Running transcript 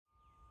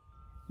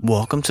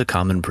Welcome to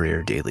Common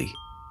Prayer Daily,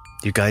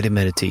 your guided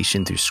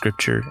meditation through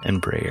scripture and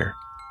prayer.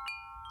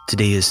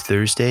 Today is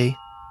Thursday,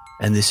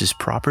 and this is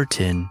Proper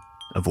 10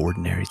 of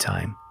Ordinary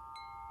Time.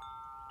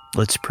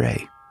 Let's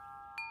pray.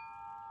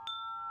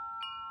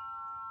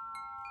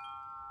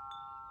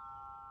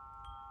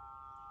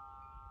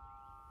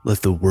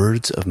 Let the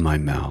words of my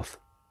mouth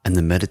and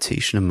the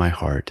meditation of my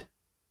heart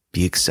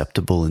be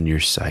acceptable in your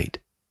sight,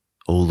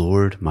 O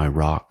Lord, my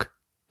rock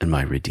and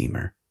my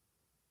redeemer.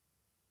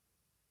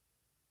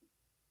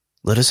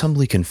 Let us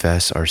humbly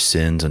confess our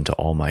sins unto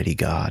Almighty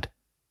God.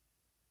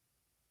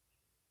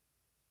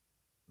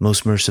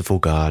 Most merciful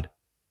God,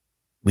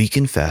 we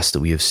confess that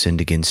we have sinned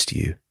against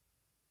you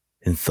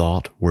in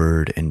thought,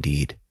 word, and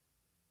deed,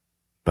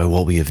 by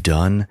what we have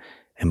done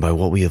and by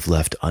what we have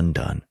left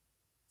undone.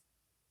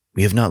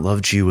 We have not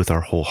loved you with our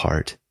whole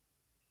heart.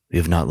 We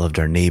have not loved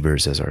our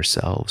neighbors as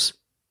ourselves.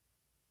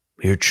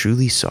 We are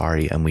truly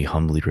sorry and we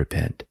humbly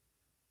repent.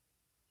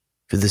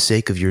 For the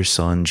sake of your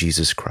Son,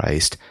 Jesus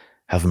Christ,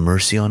 have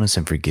mercy on us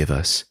and forgive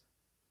us,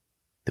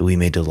 that we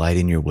may delight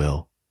in your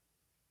will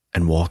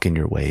and walk in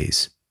your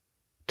ways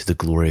to the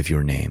glory of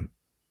your name.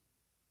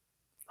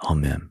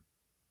 Amen.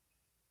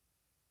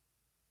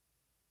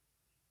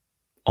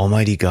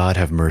 Almighty God,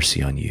 have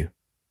mercy on you.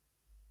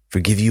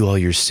 Forgive you all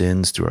your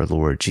sins through our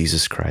Lord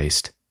Jesus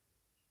Christ.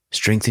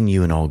 Strengthen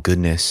you in all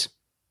goodness,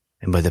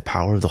 and by the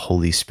power of the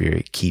Holy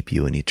Spirit keep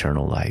you in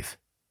eternal life.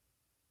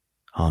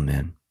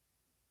 Amen.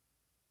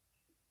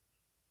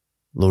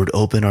 Lord,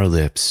 open our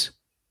lips,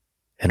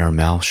 and our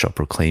mouth shall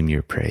proclaim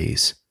your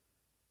praise.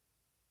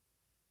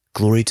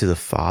 Glory to the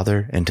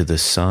Father, and to the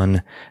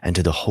Son, and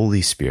to the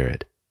Holy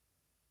Spirit,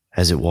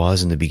 as it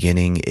was in the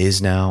beginning, is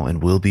now,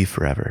 and will be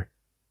forever.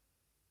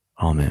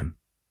 Amen.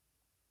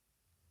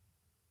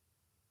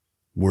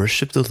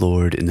 Worship the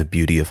Lord in the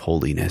beauty of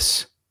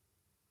holiness.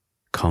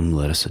 Come,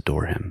 let us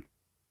adore him.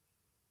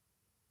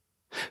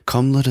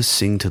 Come, let us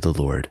sing to the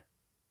Lord.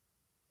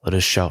 Let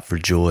us shout for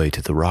joy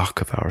to the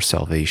rock of our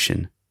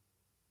salvation.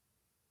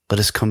 Let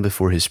us come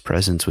before his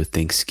presence with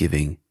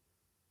thanksgiving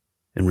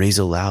and raise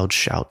a loud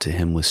shout to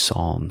him with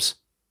psalms.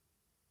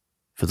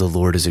 For the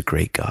Lord is a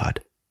great God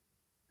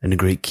and a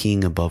great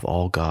King above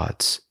all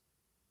gods.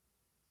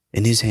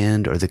 In his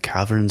hand are the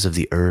caverns of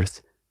the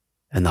earth,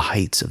 and the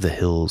heights of the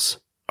hills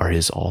are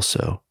his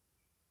also.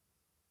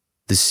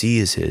 The sea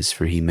is his,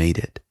 for he made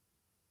it,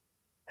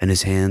 and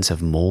his hands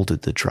have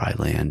molded the dry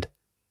land.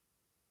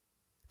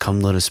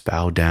 Come, let us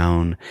bow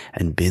down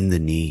and bend the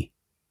knee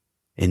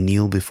and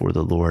kneel before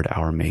the Lord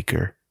our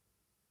Maker.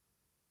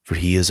 For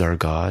he is our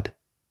God,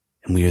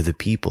 and we are the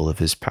people of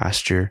his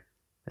pasture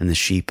and the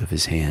sheep of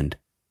his hand.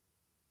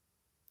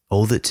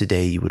 Oh, that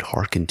today you would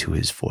hearken to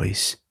his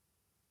voice.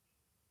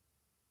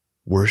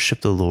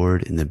 Worship the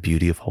Lord in the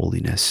beauty of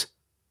holiness.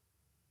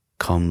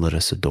 Come, let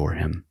us adore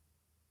him.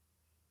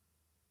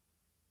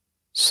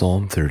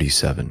 Psalm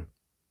 37.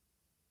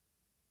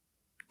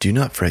 Do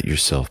not fret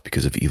yourself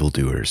because of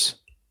evildoers.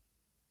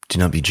 Do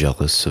not be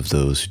jealous of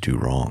those who do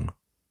wrong,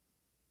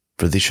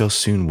 for they shall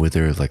soon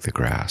wither like the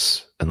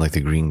grass, and like the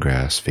green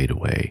grass fade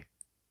away.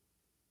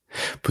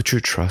 Put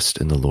your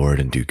trust in the Lord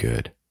and do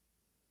good.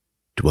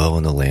 Dwell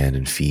in the land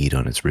and feed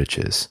on its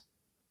riches.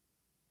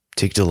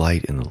 Take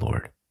delight in the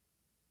Lord,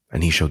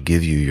 and he shall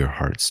give you your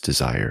heart's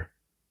desire.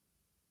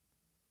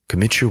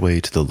 Commit your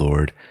way to the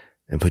Lord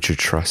and put your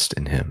trust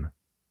in him,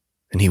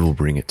 and he will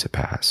bring it to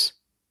pass.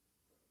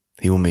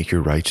 He will make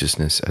your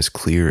righteousness as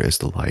clear as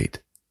the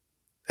light,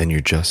 and your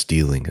just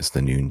dealing as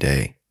the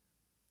noonday.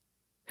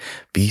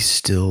 Be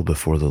still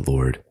before the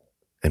Lord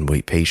and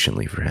wait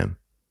patiently for him.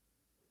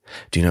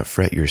 Do not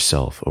fret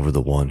yourself over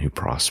the one who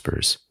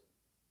prospers,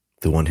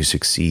 the one who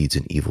succeeds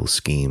in evil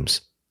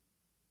schemes.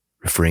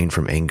 Refrain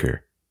from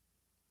anger.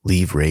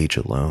 Leave rage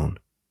alone.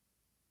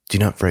 Do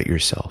not fret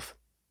yourself.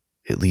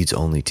 It leads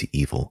only to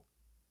evil.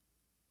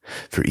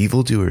 For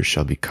evildoers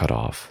shall be cut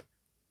off,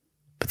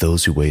 but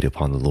those who wait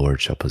upon the Lord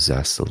shall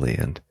possess the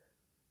land.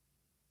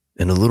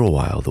 In a little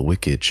while the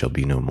wicked shall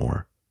be no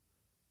more.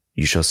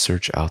 You shall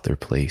search out their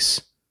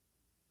place,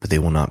 but they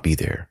will not be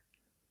there.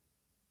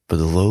 But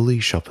the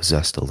lowly shall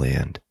possess the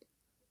land.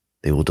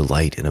 They will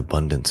delight in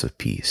abundance of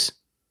peace.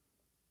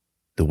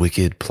 The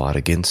wicked plot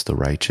against the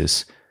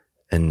righteous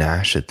and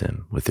gnash at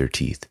them with their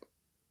teeth.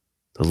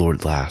 The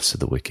Lord laughs at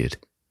the wicked,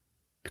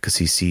 because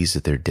he sees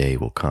that their day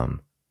will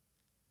come.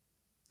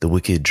 The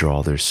wicked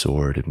draw their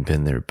sword and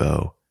bend their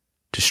bow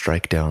to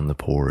strike down the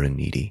poor and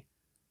needy,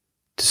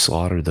 to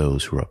slaughter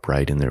those who are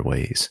upright in their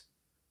ways.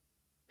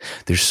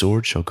 Their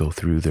sword shall go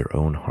through their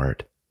own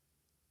heart,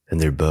 and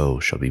their bow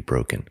shall be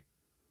broken.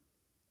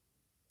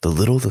 The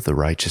little that the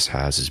righteous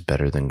has is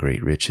better than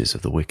great riches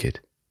of the wicked.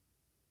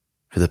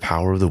 For the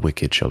power of the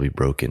wicked shall be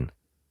broken,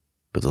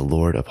 but the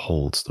Lord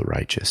upholds the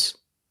righteous.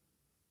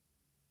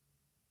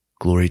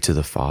 Glory to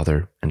the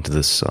Father, and to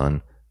the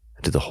Son,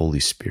 and to the Holy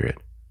Spirit,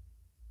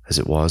 as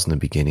it was in the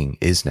beginning,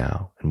 is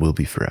now, and will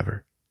be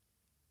forever.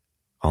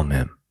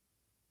 Amen.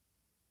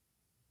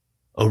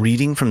 A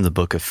reading from the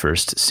book of 1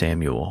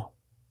 Samuel,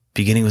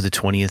 beginning with the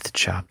 20th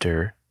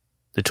chapter,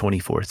 the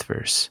 24th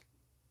verse.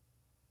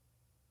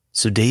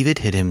 So David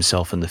hid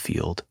himself in the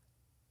field,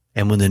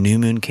 and when the new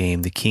moon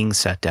came, the king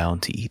sat down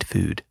to eat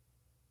food.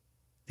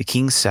 The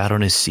king sat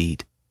on his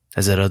seat,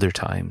 as at other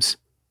times,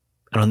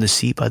 and on the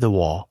seat by the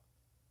wall.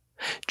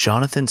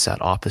 Jonathan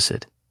sat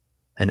opposite,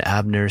 and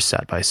Abner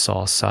sat by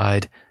Saul's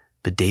side,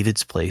 but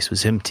David's place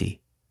was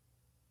empty.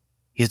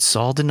 Yet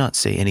Saul did not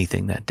say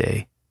anything that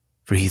day,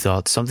 for he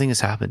thought, something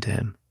has happened to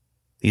him.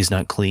 He is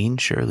not clean,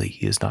 surely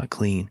he is not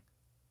clean.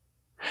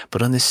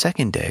 But on the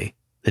second day,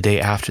 the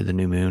day after the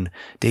new moon,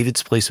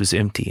 David's place was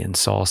empty, and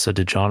Saul said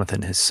to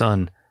Jonathan his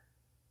son,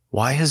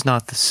 "Why has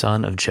not the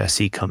son of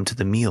Jesse come to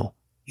the meal,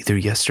 either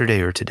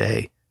yesterday or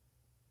today?"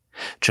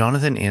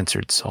 Jonathan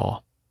answered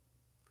Saul,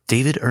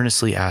 "David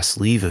earnestly asked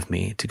leave of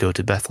me to go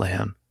to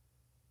Bethlehem.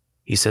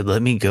 He said,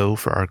 'Let me go,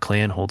 for our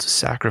clan holds a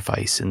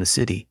sacrifice in the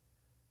city,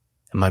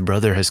 and my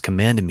brother has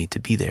commanded me to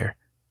be there.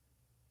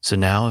 So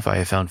now, if I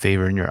have found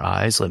favor in your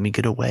eyes, let me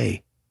get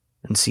away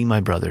and see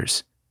my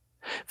brothers.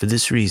 For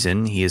this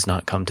reason, he has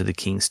not come to the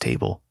king's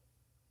table.'"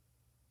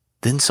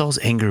 Then Saul's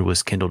anger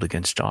was kindled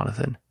against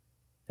Jonathan,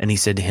 and he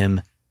said to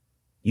him,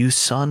 "You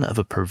son of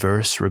a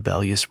perverse,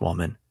 rebellious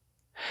woman,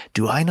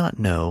 do I not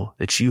know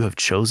that you have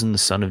chosen the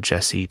son of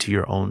Jesse to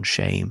your own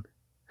shame,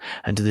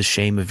 and to the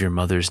shame of your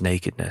mother's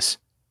nakedness?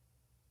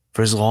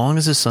 For as long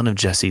as the son of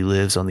Jesse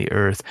lives on the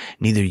earth,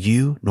 neither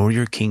you nor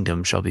your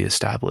kingdom shall be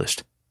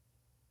established.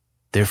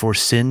 Therefore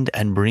send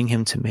and bring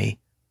him to me,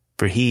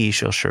 for he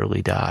shall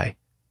surely die."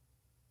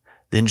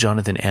 Then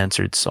Jonathan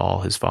answered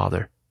Saul his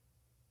father,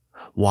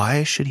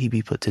 "Why should he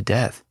be put to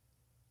death?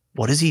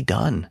 What has he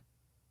done?"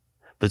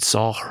 But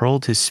Saul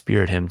hurled his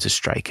spear at him to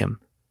strike him.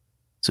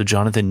 So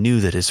Jonathan knew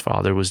that his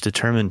father was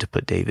determined to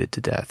put David to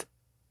death.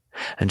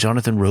 And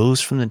Jonathan rose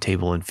from the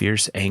table in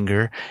fierce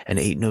anger and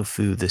ate no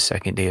food the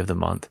second day of the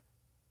month.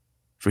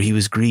 For he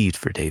was grieved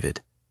for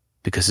David,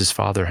 because his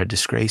father had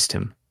disgraced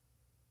him.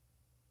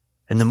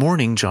 In the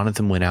morning,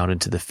 Jonathan went out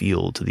into the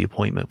field to the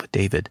appointment with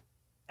David,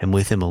 and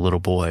with him a little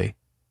boy.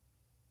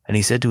 And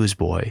he said to his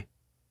boy,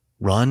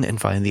 "Run and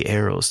find the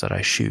arrows that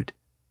I shoot."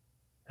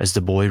 As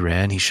the boy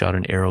ran, he shot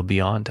an arrow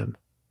beyond him.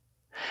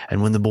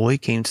 And when the boy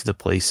came to the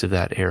place of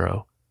that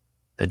arrow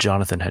that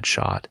Jonathan had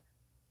shot,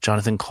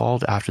 Jonathan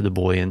called after the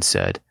boy and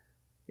said,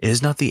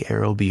 "Is not the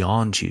arrow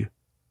beyond you?"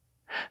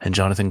 And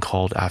Jonathan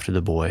called after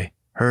the boy,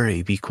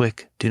 "Hurry, be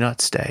quick, do not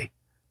stay."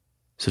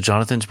 So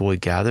Jonathan's boy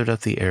gathered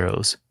up the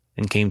arrows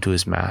and came to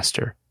his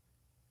master.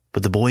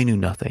 But the boy knew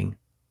nothing.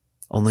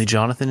 Only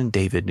Jonathan and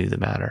David knew the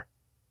matter.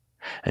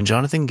 And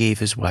Jonathan gave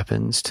his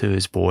weapons to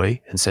his boy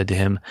and said to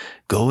him,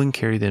 "Go and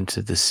carry them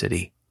to the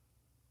city."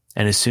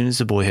 And as soon as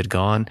the boy had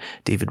gone,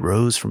 David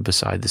rose from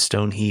beside the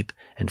stone heap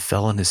and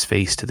fell on his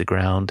face to the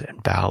ground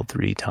and bowed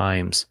 3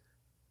 times.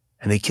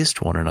 And they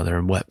kissed one another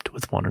and wept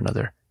with one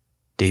another,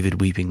 David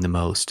weeping the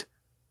most.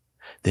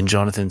 Then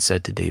Jonathan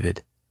said to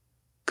David,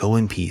 "Go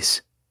in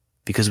peace,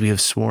 because we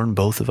have sworn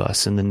both of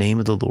us in the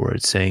name of the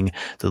Lord, saying,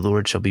 'The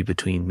Lord shall be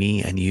between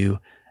me and you,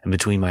 and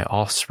between my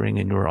offspring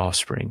and your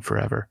offspring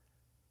forever.'"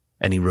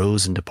 And he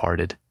rose and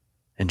departed,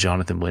 and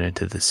Jonathan went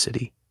into the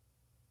city.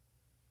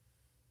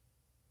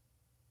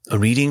 A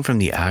reading from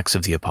the Acts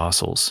of the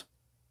Apostles,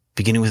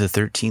 beginning with the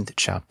 13th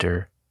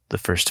chapter, the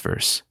first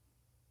verse.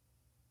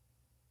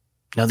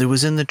 Now there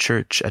was in the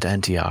church at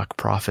Antioch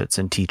prophets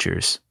and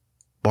teachers,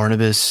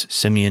 Barnabas,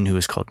 Simeon, who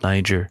was called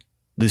Niger,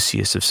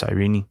 Lucius of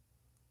Cyrene,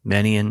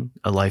 Manaen,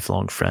 a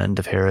lifelong friend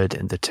of Herod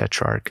and the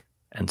Tetrarch,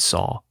 and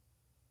Saul.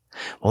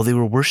 While they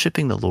were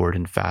worshiping the Lord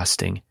and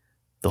fasting,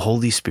 the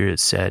Holy Spirit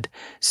said,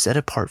 "Set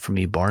apart for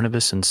me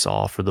Barnabas and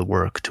Saul for the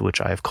work to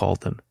which I have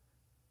called them."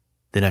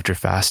 Then after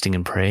fasting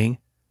and praying,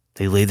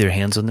 they laid their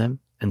hands on them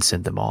and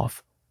sent them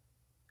off.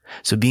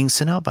 So being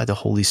sent out by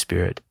the Holy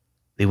Spirit,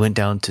 they went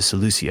down to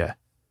Seleucia,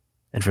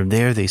 and from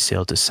there they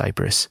sailed to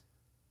Cyprus.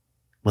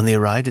 When they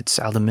arrived at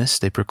Salamis,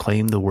 they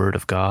proclaimed the word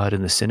of God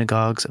in the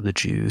synagogues of the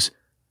Jews,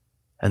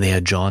 and they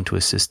had John to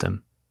assist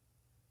them.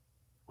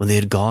 When they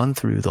had gone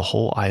through the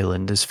whole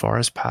island as far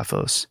as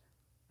Paphos,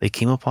 they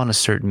came upon a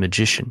certain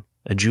magician,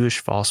 a Jewish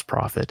false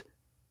prophet,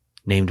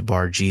 named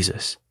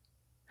Bar-Jesus.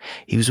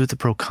 He was with the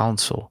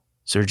proconsul,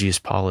 Sergius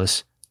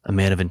Paulus, a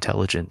man of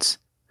intelligence,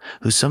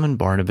 who summoned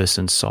Barnabas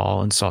and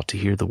Saul and sought to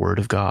hear the word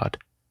of God.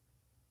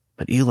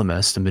 But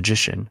Elymas, the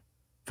magician,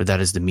 for that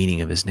is the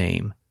meaning of his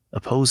name,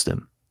 opposed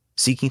them,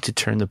 seeking to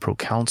turn the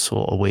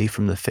proconsul away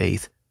from the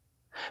faith.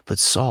 But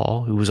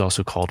Saul, who was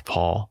also called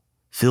Paul,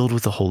 filled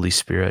with the Holy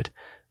Spirit,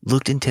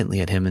 looked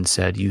intently at him and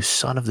said, "You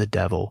son of the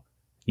devil,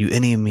 you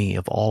enemy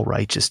of all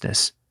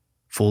righteousness,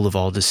 full of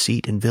all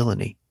deceit and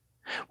villainy,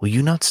 will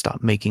you not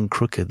stop making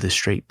crooked the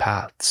straight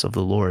paths of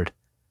the Lord?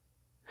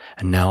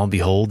 And now,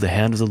 behold, the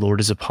hand of the Lord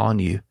is upon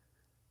you,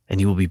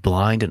 and you will be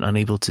blind and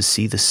unable to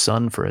see the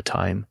sun for a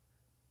time."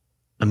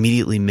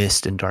 Immediately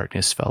mist and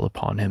darkness fell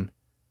upon him,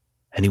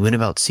 and he went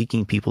about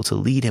seeking people to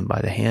lead him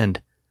by the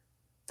hand.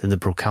 Then the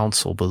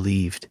proconsul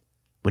believed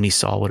when he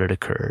saw what had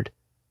occurred,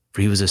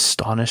 for he was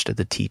astonished at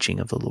the teaching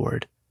of the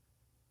Lord.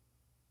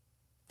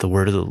 The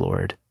word of the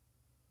Lord.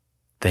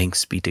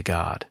 Thanks be to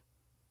God.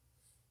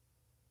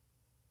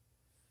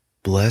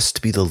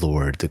 Blessed be the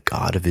Lord, the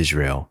God of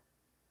Israel,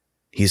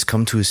 He has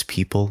come to his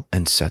people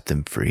and set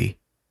them free.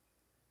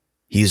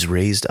 He has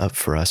raised up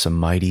for us a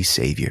mighty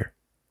Savior,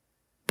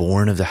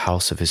 born of the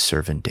house of his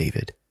servant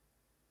David.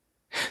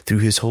 Through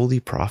his holy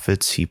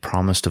prophets, he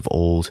promised of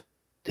old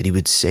that he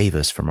would save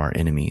us from our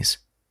enemies,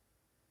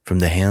 from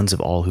the hands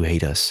of all who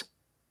hate us.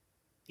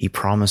 He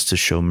promised to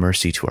show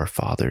mercy to our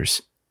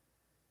fathers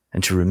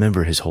and to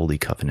remember his holy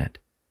covenant.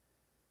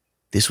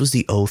 This was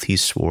the oath he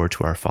swore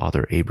to our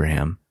father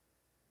Abraham,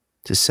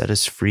 to set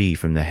us free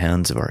from the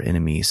hands of our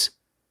enemies,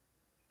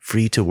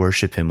 free to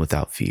worship him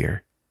without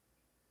fear,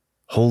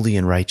 holy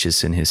and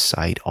righteous in his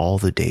sight all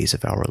the days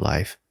of our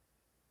life.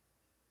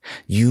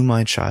 You,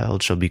 my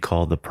child, shall be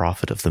called the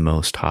prophet of the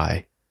Most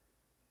High,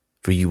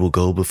 for you will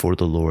go before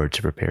the Lord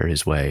to prepare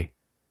his way,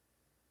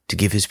 to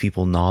give his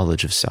people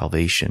knowledge of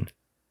salvation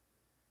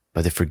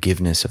by the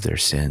forgiveness of their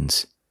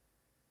sins.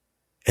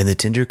 In the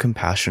tender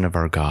compassion of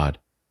our God,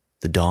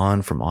 the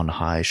dawn from on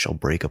high shall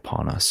break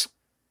upon us,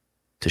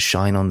 to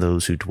shine on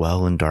those who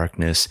dwell in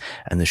darkness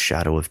and the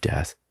shadow of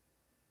death,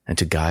 and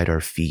to guide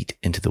our feet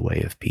into the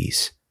way of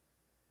peace.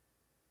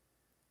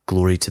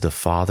 Glory to the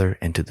Father,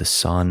 and to the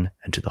Son,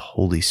 and to the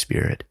Holy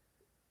Spirit,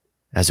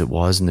 as it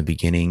was in the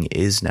beginning,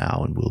 is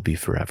now, and will be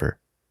forever.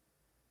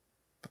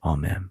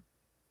 Amen.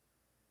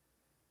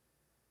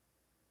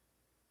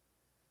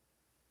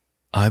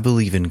 I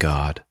believe in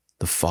God,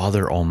 the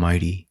Father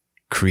Almighty,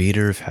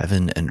 creator of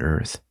heaven and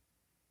earth.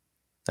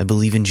 I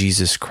believe in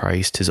Jesus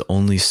Christ, his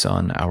only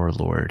Son, our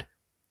Lord.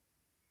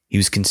 He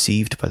was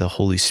conceived by the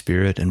Holy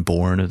Spirit and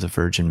born of the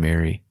Virgin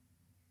Mary.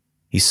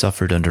 He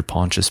suffered under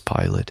Pontius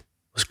Pilate,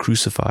 was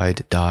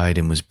crucified, died,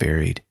 and was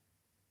buried.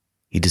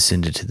 He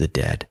descended to the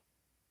dead.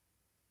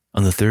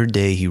 On the third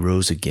day he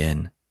rose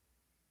again.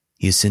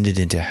 He ascended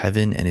into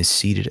heaven and is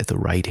seated at the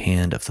right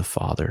hand of the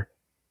Father.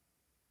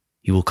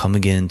 He will come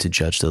again to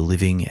judge the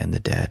living and the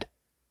dead.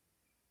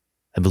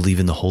 I believe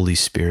in the Holy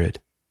Spirit,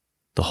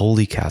 the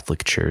Holy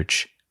Catholic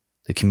Church,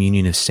 the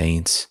communion of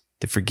saints,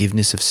 the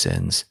forgiveness of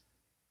sins,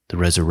 the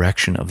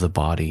resurrection of the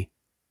body,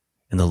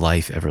 and the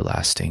life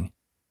everlasting.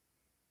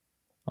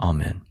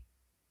 Amen.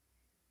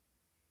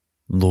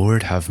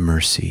 Lord, have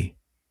mercy.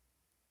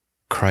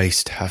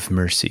 Christ, have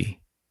mercy.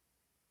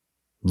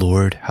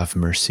 Lord, have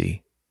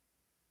mercy.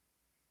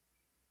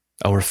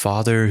 Our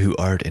Father, who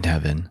art in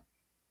heaven,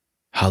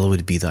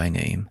 hallowed be thy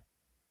name.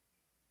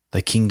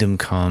 Thy kingdom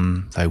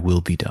come, thy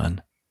will be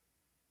done,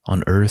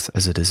 on earth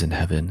as it is in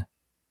heaven.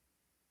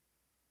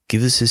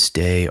 Give us this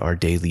day our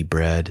daily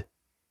bread,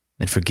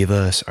 and forgive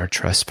us our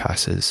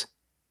trespasses,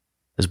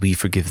 as we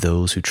forgive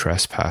those who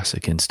trespass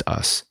against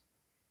us.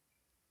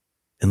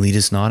 And lead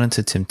us not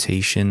into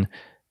temptation,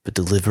 but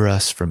deliver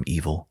us from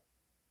evil.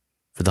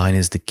 For thine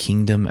is the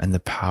kingdom and the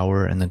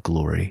power and the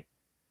glory,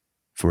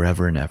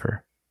 forever and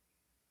ever.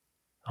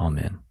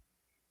 Amen.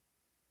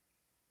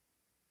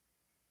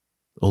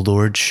 O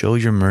Lord, show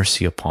your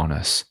mercy upon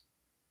us,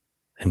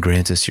 and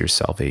grant us your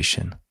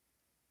salvation.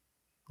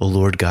 O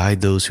Lord,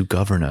 guide those who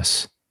govern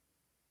us,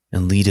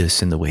 and lead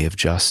us in the way of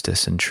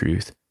justice and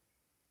truth.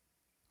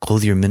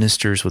 Clothe your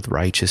ministers with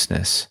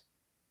righteousness,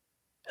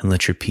 and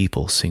let your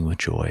people sing with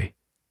joy.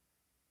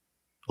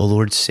 O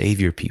Lord,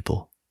 save your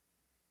people,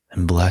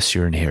 and bless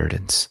your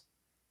inheritance.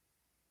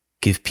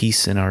 Give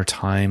peace in our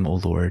time, O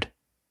Lord,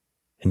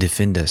 and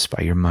defend us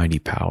by your mighty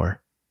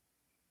power.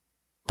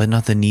 Let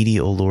not the needy,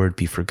 O Lord,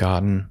 be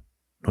forgotten,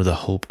 nor the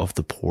hope of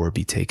the poor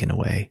be taken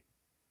away.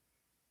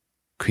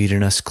 Create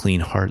in us clean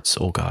hearts,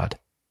 O God,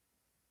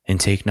 and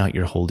take not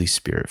your Holy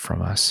Spirit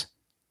from us.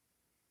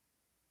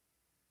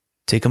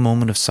 Take a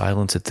moment of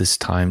silence at this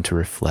time to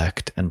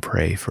reflect and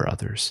pray for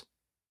others.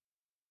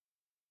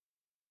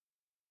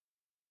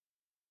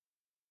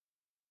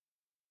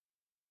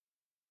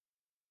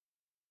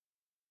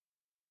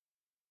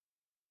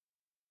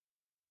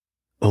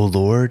 O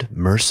Lord,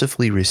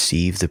 mercifully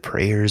receive the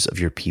prayers of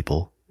your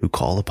people who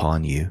call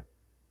upon you,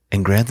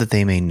 and grant that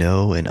they may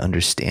know and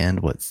understand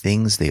what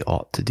things they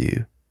ought to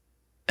do,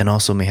 and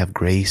also may have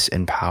grace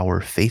and power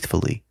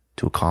faithfully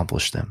to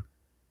accomplish them.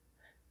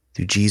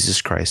 Through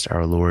Jesus Christ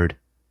our Lord,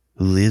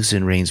 who lives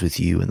and reigns with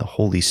you in the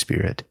Holy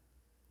Spirit,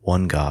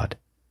 one God,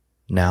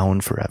 now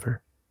and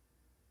forever.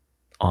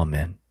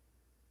 Amen.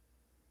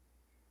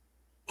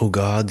 O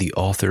God, the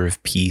author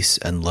of peace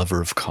and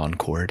lover of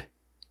concord,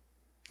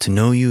 to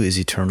know you is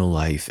eternal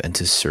life, and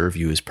to serve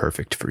you is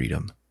perfect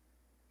freedom.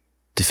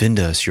 Defend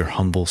us, your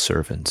humble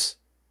servants,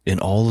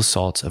 in all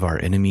assaults of our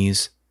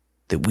enemies,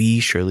 that we,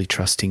 surely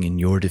trusting in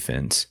your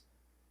defense,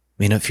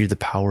 may not fear the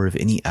power of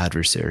any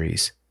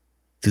adversaries,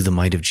 through the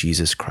might of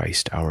Jesus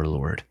Christ our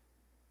Lord.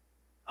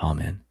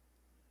 Amen.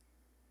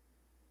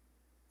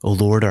 O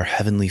Lord, our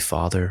heavenly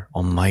Father,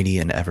 almighty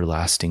and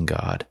everlasting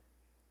God,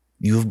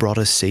 you have brought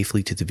us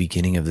safely to the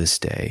beginning of this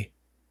day.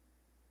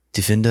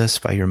 Defend us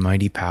by your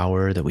mighty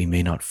power, that we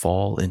may not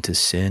fall into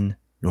sin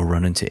nor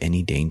run into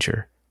any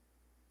danger,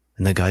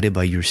 and that guided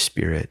by your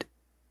Spirit,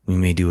 we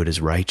may do what is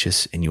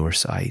righteous in your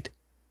sight.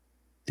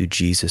 Through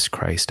Jesus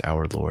Christ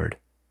our Lord.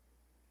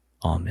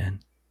 Amen.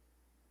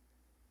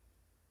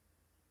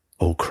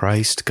 O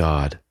Christ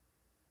God,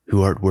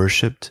 who art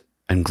worshipped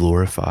and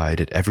glorified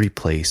at every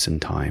place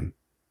and time,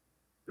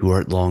 who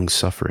art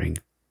long-suffering,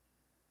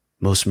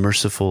 most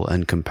merciful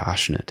and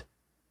compassionate,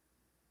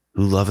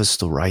 who lovest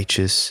the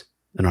righteous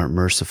and art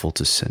merciful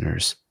to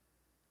sinners,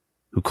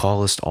 who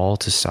callest all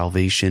to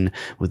salvation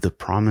with the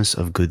promise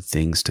of good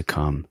things to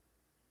come.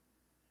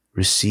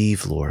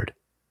 Receive, Lord,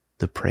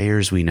 the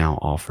prayers we now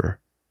offer,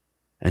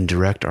 and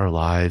direct our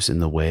lives in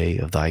the way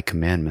of thy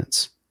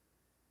commandments.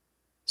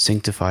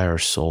 Sanctify our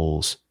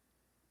souls,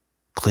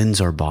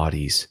 cleanse our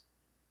bodies,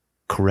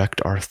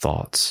 correct our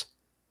thoughts,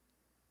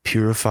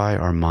 purify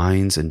our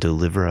minds and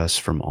deliver us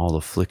from all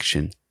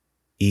affliction,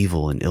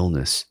 evil, and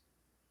illness.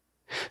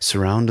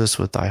 Surround us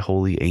with thy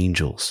holy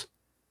angels,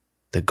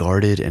 that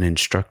guarded and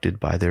instructed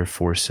by their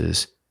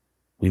forces,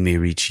 we may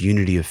reach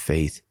unity of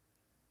faith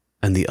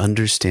and the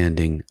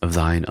understanding of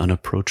thine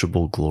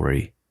unapproachable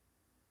glory.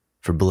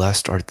 For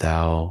blessed art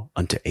thou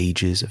unto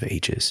ages of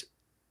ages.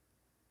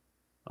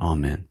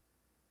 Amen.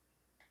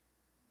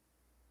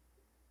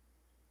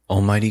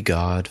 Almighty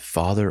God,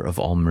 Father of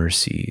all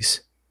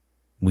mercies,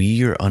 we,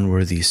 your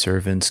unworthy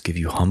servants, give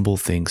you humble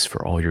thanks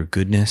for all your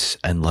goodness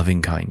and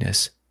loving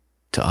kindness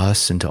to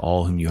us and to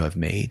all whom you have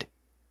made.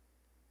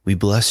 We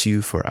bless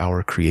you for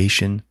our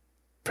creation,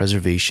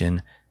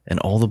 preservation, and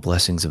all the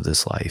blessings of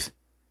this life,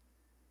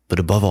 but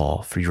above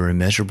all for your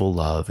immeasurable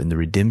love in the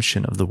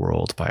redemption of the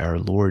world by our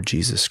Lord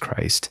Jesus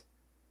Christ,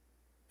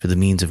 for the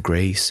means of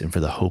grace and for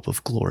the hope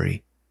of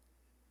glory.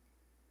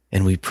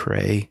 And we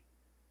pray,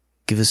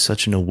 give us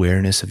such an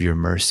awareness of your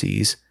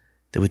mercies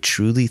that with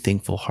truly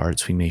thankful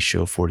hearts we may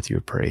show forth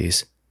your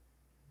praise,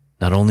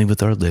 not only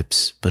with our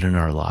lips, but in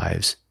our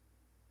lives,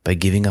 by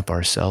giving up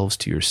ourselves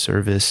to your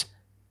service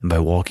and by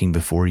walking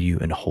before you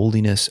in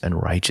holiness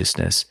and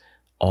righteousness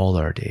all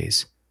our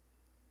days.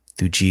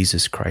 Through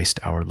Jesus Christ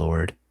our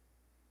Lord,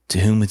 to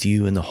whom with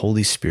you and the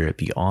Holy Spirit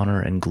be honor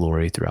and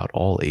glory throughout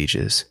all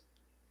ages.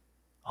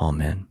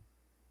 Amen.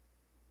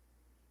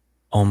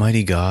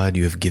 Almighty God,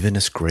 you have given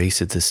us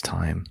grace at this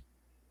time,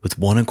 with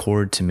one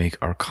accord to make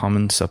our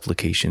common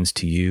supplications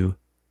to you,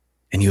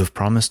 and you have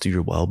promised through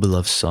your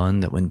well-beloved Son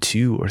that when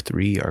 2 or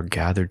 3 are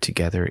gathered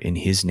together in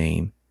his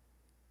name,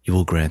 you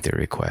will grant their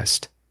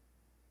request.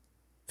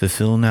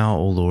 Fulfill now,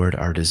 O Lord,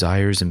 our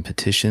desires and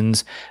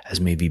petitions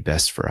as may be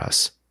best for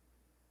us,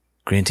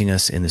 granting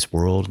us in this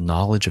world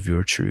knowledge of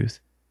your truth,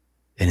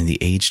 and in the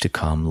age to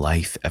come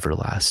life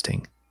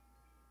everlasting.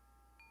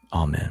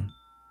 Amen.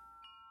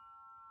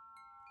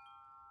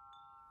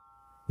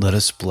 Let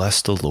us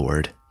bless the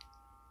Lord.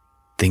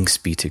 Thanks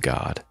be to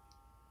God.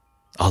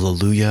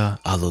 Alleluia,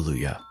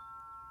 alleluia.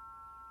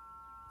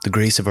 The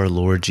grace of our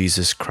Lord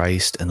Jesus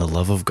Christ and the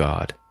love of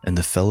God and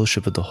the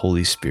fellowship of the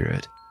Holy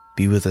Spirit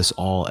be with us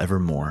all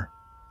evermore.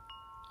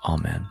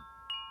 Amen.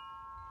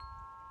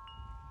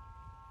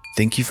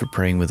 Thank you for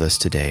praying with us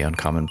today on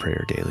Common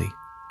Prayer Daily.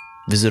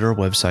 Visit our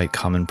website,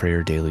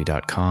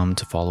 commonprayerdaily.com,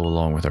 to follow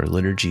along with our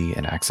liturgy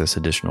and access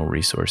additional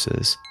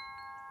resources.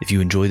 If you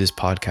enjoy this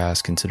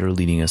podcast, consider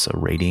leaving us a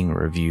rating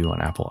or review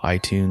on Apple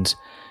iTunes,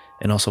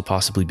 and also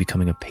possibly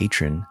becoming a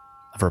patron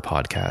of our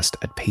podcast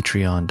at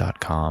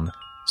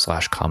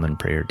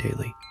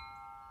patreon.com/commonprayerdaily.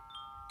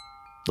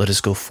 Let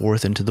us go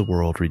forth into the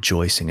world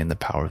rejoicing in the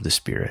power of the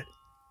Spirit.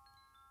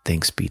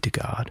 Thanks be to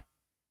God.